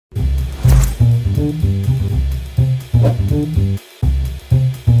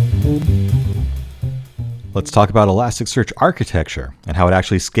Let's talk about Elasticsearch Architecture and how it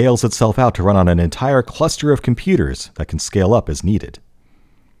actually scales itself out to run on an entire cluster of computers that can scale up as needed.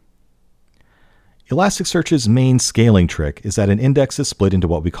 Elasticsearch's main scaling trick is that an index is split into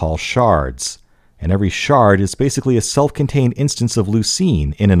what we call shards, and every shard is basically a self-contained instance of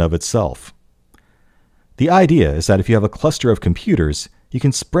Lucene in and of itself. The idea is that if you have a cluster of computers, you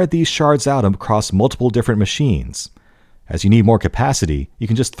can spread these shards out across multiple different machines. As you need more capacity, you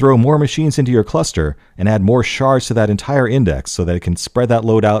can just throw more machines into your cluster and add more shards to that entire index so that it can spread that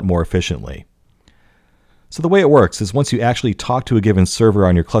load out more efficiently. So the way it works is once you actually talk to a given server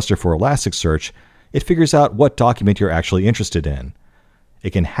on your cluster for Elasticsearch, it figures out what document you're actually interested in.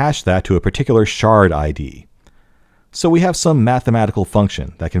 It can hash that to a particular shard ID. So we have some mathematical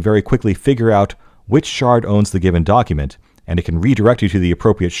function that can very quickly figure out which shard owns the given document, and it can redirect you to the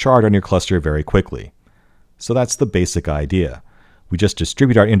appropriate shard on your cluster very quickly. So that's the basic idea. We just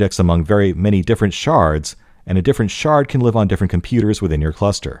distribute our index among very many different shards, and a different shard can live on different computers within your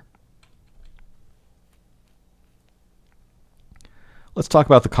cluster. Let's talk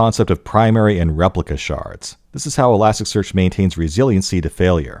about the concept of primary and replica shards. This is how Elasticsearch maintains resiliency to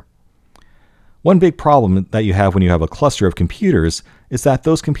failure. One big problem that you have when you have a cluster of computers is that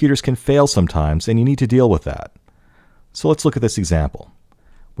those computers can fail sometimes, and you need to deal with that. So let's look at this example.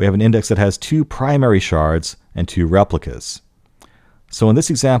 We have an index that has 2 primary shards and 2 replicas. So in this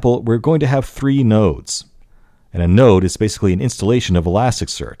example, we're going to have 3 nodes. And a node is basically an installation of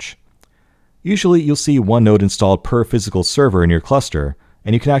Elasticsearch. Usually you'll see 1 node installed per physical server in your cluster,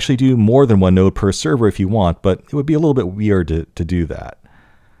 and you can actually do more than 1 node per server if you want, but it would be a little bit weird to do that.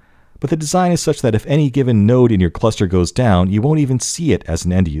 But the design is such that if any given node in your cluster goes down, you won't even see it as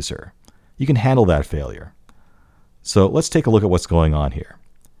an end user. You can handle that failure. So let's take a look at what's going on here.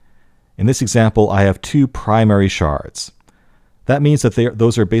 In this example, I have 2 primary shards. That means that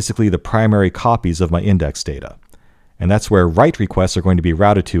those are basically the primary copies of my index data. And that's where write requests are going to be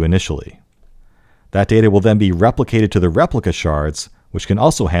routed to initially. That data will then be replicated to the replica shards, which can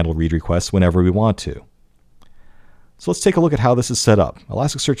also handle read requests whenever we want to. So let's take a look at how this is set up.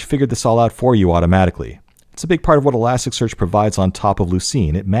 Elasticsearch figured this all out for you automatically. It's a big part of what Elasticsearch provides on top of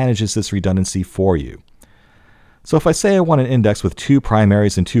Lucene. It manages this redundancy for you. So if I say I want an index with 2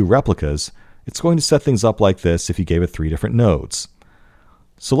 primaries and 2 replicas, it's going to set things up like this if you gave it 3 different nodes.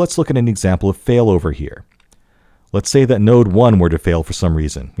 So let's look at an example of failover here. Let's say that node 1 were to fail for some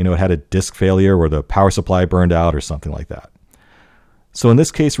reason. It had a disk failure or the power supply burned out or something like that. So in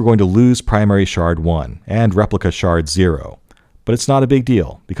this case, we're going to lose primary shard 1 and replica shard 0. But it's not a big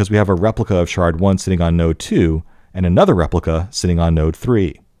deal because we have a replica of shard 1 sitting on node 2 and another replica sitting on node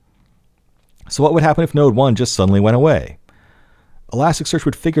 3. So what would happen if node 1 just suddenly went away? Elasticsearch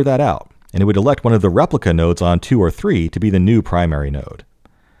would figure that out, and it would elect one of the replica nodes on 2 or 3 to be the new primary node.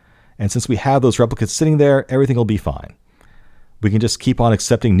 And since we have those replicas sitting there, everything will be fine. We can just keep on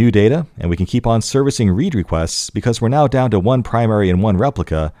accepting new data, and we can keep on servicing read requests because we're now down to 1 primary and 1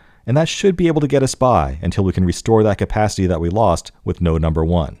 replica, and that should be able to get us by until we can restore that capacity that we lost with node number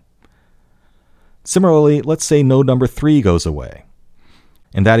 1. Similarly, let's say node number 3 goes away.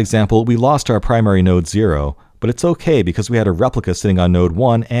 In that example, we lost our primary node 0, but it's okay because we had a replica sitting on node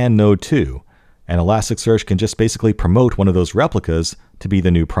 1 and node 2, and Elasticsearch can just basically promote one of those replicas to be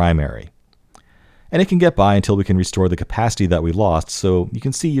the new primary. And it can get by until we can restore the capacity that we lost, so you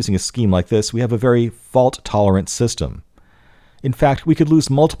can see using a scheme like this, we have a very fault-tolerant system. In fact, we could lose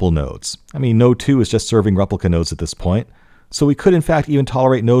multiple nodes. Node 2 is just serving replica nodes at this point, so we could in fact even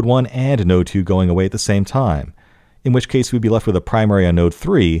tolerate node 1 and node 2 going away at the same time, in which case we'd be left with a primary on node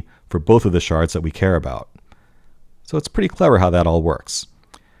 3 for both of the shards that we care about. So it's pretty clever how that all works.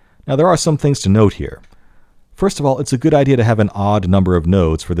 Now there are some things to note here. First of all, it's a good idea to have an odd number of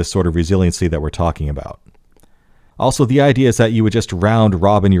nodes for this sort of resiliency that we're talking about. Also, the idea is that you would just round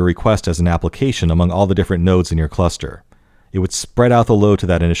robin your request as an application among all the different nodes in your cluster. It would spread out the load to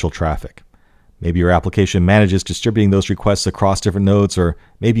that initial traffic. Maybe your application manages distributing those requests across different nodes, or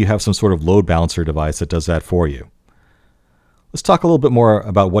maybe you have some sort of load balancer device that does that for you. Let's talk a little bit more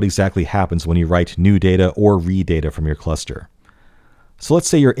about what exactly happens when you write new data or read data from your cluster. So let's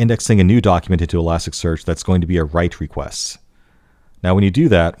say you're indexing a new document into Elasticsearch that's going to be a write request. Now when you do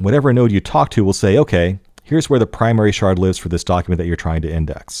that, whatever node you talk to will say, okay, here's where the primary shard lives for this document that you're trying to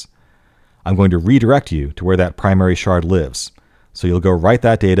index. I'm going to redirect you to where that primary shard lives. So you'll go write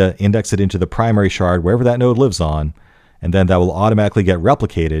that data, index it into the primary shard wherever that node lives on, and then that will automatically get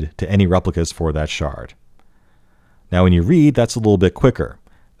replicated to any replicas for that shard. Now when you read, that's a little bit quicker.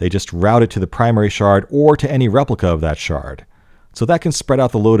 They just route it to the primary shard or to any replica of that shard. so that can spread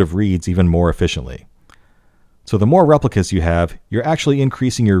out the load of reads even more efficiently. So the more replicas you have, you're actually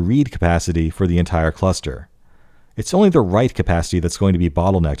increasing your read capacity for the entire cluster. It's only the write capacity that's going to be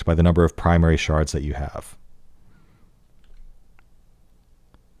bottlenecked by the number of primary shards that you have.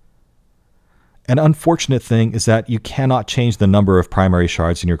 An unfortunate thing is that you cannot change the number of primary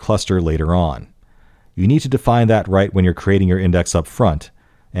shards in your cluster later on. You need to define that right when you're creating your index up front,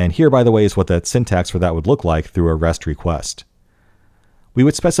 and here, by the way, is what that syntax for that would look like through a REST request. We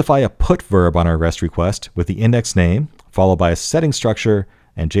would specify a put verb on our REST request with the index name, followed by a setting structure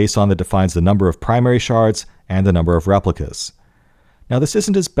and JSON that defines the number of primary shards and the number of replicas. Now, this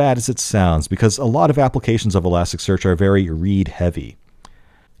isn't as bad as it sounds because a lot of applications of Elasticsearch are very read-heavy.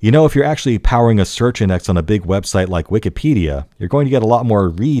 You know, if you're actually powering a search index on a big website like Wikipedia, you're going to get a lot more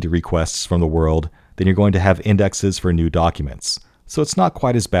read requests from the world than you're going to have indexes for new documents. So it's not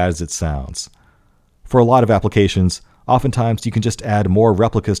quite as bad as it sounds. For a lot of applications, oftentimes you can just add more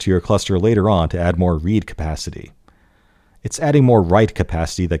replicas to your cluster later on to add more read capacity. It's adding more write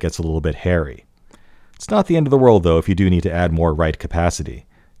capacity that gets a little bit hairy. It's not the end of the world, though, if you do need to add more write capacity.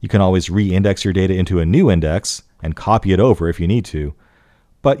 You can always re-index your data into a new index and copy it over if you need to,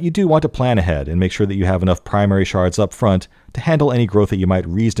 but you do want to plan ahead and make sure that you have enough primary shards up front to handle any growth that you might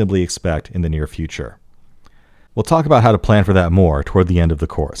reasonably expect in the near future. We'll talk about how to plan for that more toward the end of the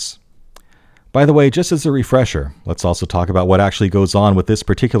course. By the way, just as a refresher, let's also talk about what actually goes on with this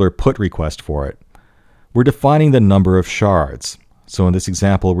particular put request for it. We're defining the number of shards. So in this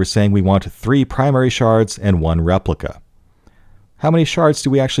example, we're saying we want 3 primary shards and 1 replica. How many shards do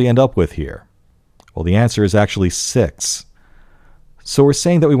we actually end up with here? Well, the answer is actually 6. So we're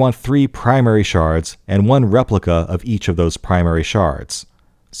saying that we want 3 primary shards and 1 replica of each of those primary shards.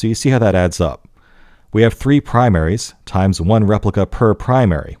 So you see how that adds up. We have 3 primaries times 1 replica per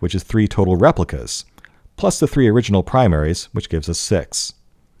primary, which is 3 total replicas, plus the 3 original primaries, which gives us 6.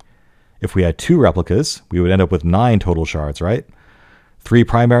 If we had 2 replicas, we would end up with 9 total shards, right? 3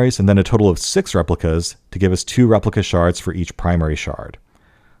 primaries and then a total of 6 replicas to give us 2 replica shards for each primary shard.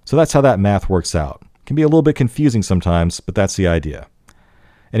 So that's how that math works out. It can be a little bit confusing sometimes, but that's the idea.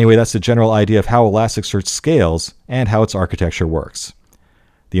 Anyway, that's the general idea of how Elasticsearch scales and how its architecture works.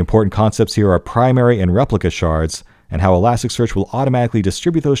 The important concepts here are primary and replica shards, and how Elasticsearch will automatically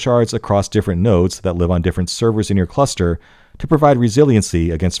distribute those shards across different nodes that live on different servers in your cluster to provide resiliency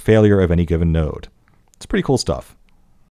against failure of any given node. It's pretty cool stuff.